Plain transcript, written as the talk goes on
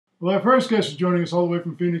Well, our first guest is joining us all the way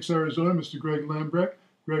from Phoenix, Arizona, Mr. Greg Lambrecht.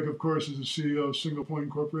 Greg, of course, is the CEO of Singlepoint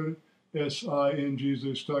Incorporated. SING is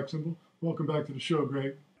their stock symbol. Welcome back to the show,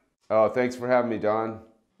 Greg. Oh, thanks for having me, Don.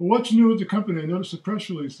 Well, what's new with the company? I noticed a press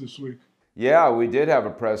release this week. Yeah, we did have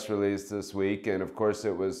a press release this week, and of course,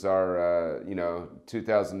 it was our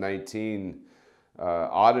 2019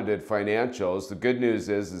 audited financials. The good news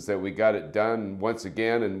is that we got it done once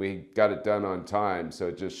again, and we got it done on time. So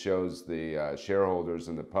it just shows the shareholders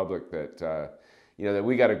and the public that that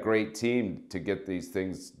we got a great team to get these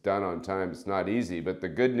things done on time. It's not easy, but the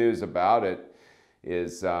good news about it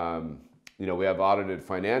is we have audited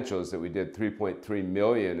financials that we did 3.3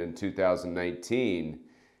 million in 2019.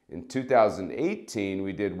 In 2018,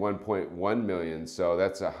 we did 1.1 million, so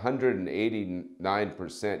that's a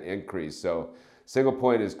 189% increase. So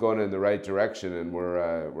Singlepoint is going in the right direction, and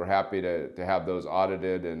we're happy to have those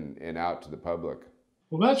audited and out to the public.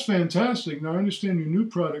 Well, that's fantastic. Now, I understand your new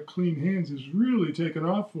product, Clean Hands, is really taken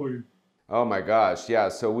off for you. Oh my gosh, yeah.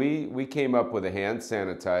 So we came up with a hand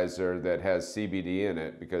sanitizer that has CBD in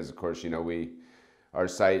it because, of course, our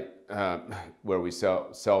site where we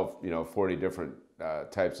sell 40 different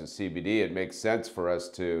types of CBD, it makes sense for us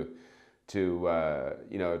to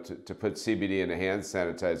put CBD in a hand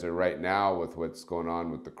sanitizer right now with what's going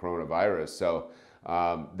on with the coronavirus. So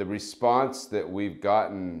the response that we've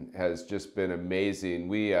gotten has just been amazing.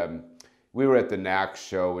 We were at the NACS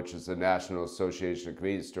show, which is the National Association of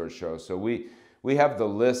Convenience Store show. So we have the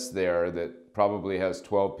list there that probably has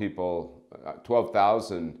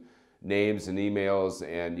 12,000 names and emails,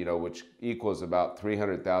 and which equals about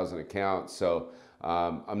 300,000 accounts. So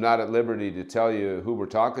I'm not at liberty to tell you who we're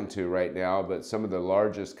talking to right now, but some of the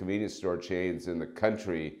largest convenience store chains in the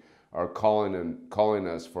country are calling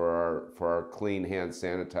us for our clean hand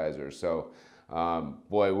sanitizer. So,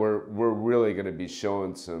 boy, we're really going to be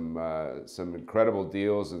showing some incredible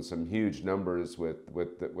deals and some huge numbers with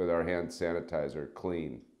our hand sanitizer,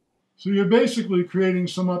 Clean. So you're basically creating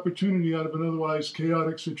some opportunity out of an otherwise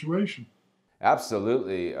chaotic situation.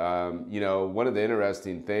 Absolutely. One of the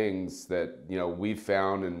interesting things that, we've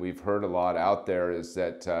found and we've heard a lot out there is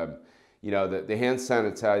that, the hand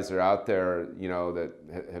sanitizer out there, that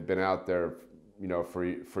have been out there,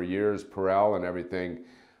 for years, Perel and everything,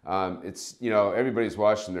 it's, everybody's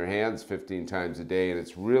washing their hands 15 times a day, and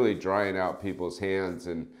it's really drying out people's hands.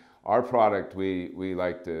 And our product, we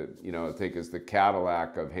like to, think is the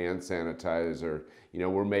Cadillac of hand sanitizer.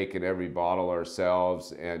 We're making every bottle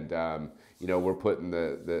ourselves, and we're putting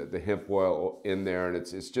the hemp oil in there, and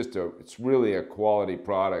it's really a quality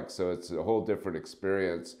product. So it's a whole different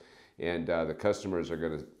experience, and the customers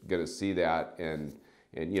are gonna see that and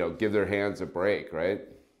give their hands a break, right?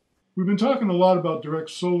 We've been talking a lot about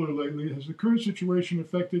direct solar lately. Has the current situation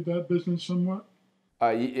affected that business somewhat?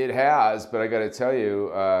 It has, but I got to tell you,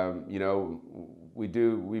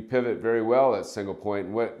 we pivot very well at Singlepoint.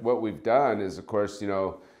 What we've done is, of course,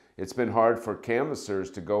 it's been hard for canvassers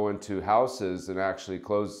to go into houses and actually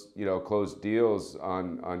close deals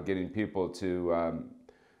on getting people to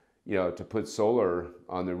put solar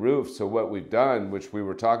on the roof. So what we've done, which we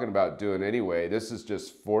were talking about doing anyway, this has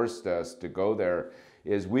just forced us to go there,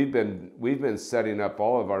 is we've been setting up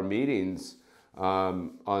all of our meetings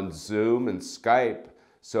on Zoom and Skype.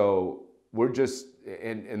 So we're just,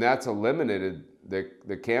 and that's eliminated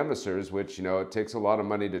the canvassers, which, it takes a lot of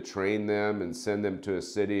money to train them and send them to a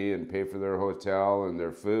city and pay for their hotel and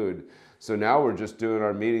their food. So now we're just doing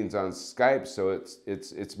our meetings on Skype. So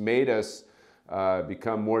it's made us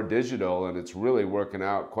become more digital, and it's really working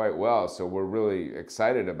out quite well. So we're really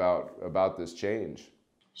excited about this change.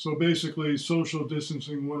 So basically, social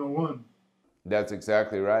distancing 101. That's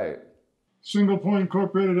exactly right. Singlepoint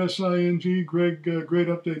Incorporated, SING. Greg, great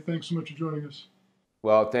update. Thanks so much for joining us.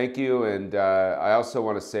 Well, thank you. And I also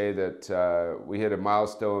want to say that we hit a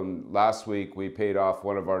milestone last week. We paid off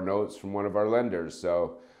one of our notes from one of our lenders.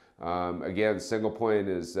 So again, Singlepoint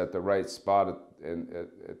is at the right spot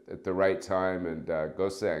at the right time, and go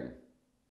Sing.